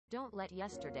Don't let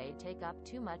yesterday take up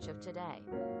too much of today.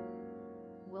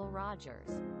 Will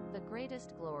Rogers. The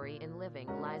greatest glory in living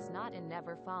lies not in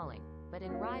never falling, but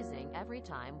in rising every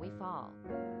time we fall.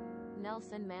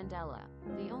 Nelson Mandela.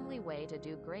 The only way to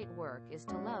do great work is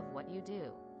to love what you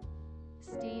do.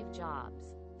 Steve Jobs.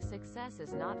 Success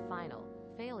is not final.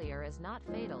 Failure is not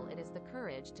fatal. It is the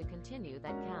courage to continue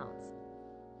that counts.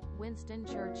 Winston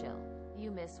Churchill.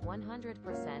 You miss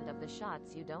 100% of the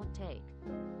shots you don't take.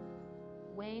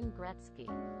 Wayne Gretzky.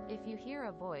 If you hear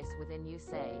a voice within you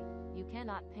say, "You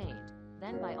cannot paint,"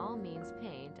 then by all means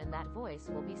paint and that voice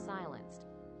will be silenced.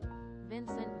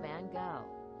 Vincent van Gogh.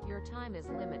 Your time is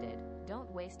limited.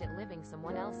 Don't waste it living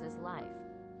someone else's life.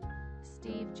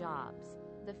 Steve Jobs.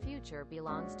 The future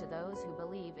belongs to those who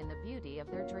believe in the beauty of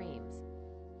their dreams.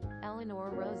 Eleanor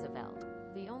Roosevelt.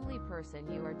 The only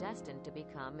person you are destined to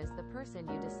become is the person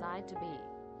you decide to be.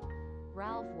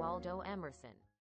 Ralph Waldo Emerson.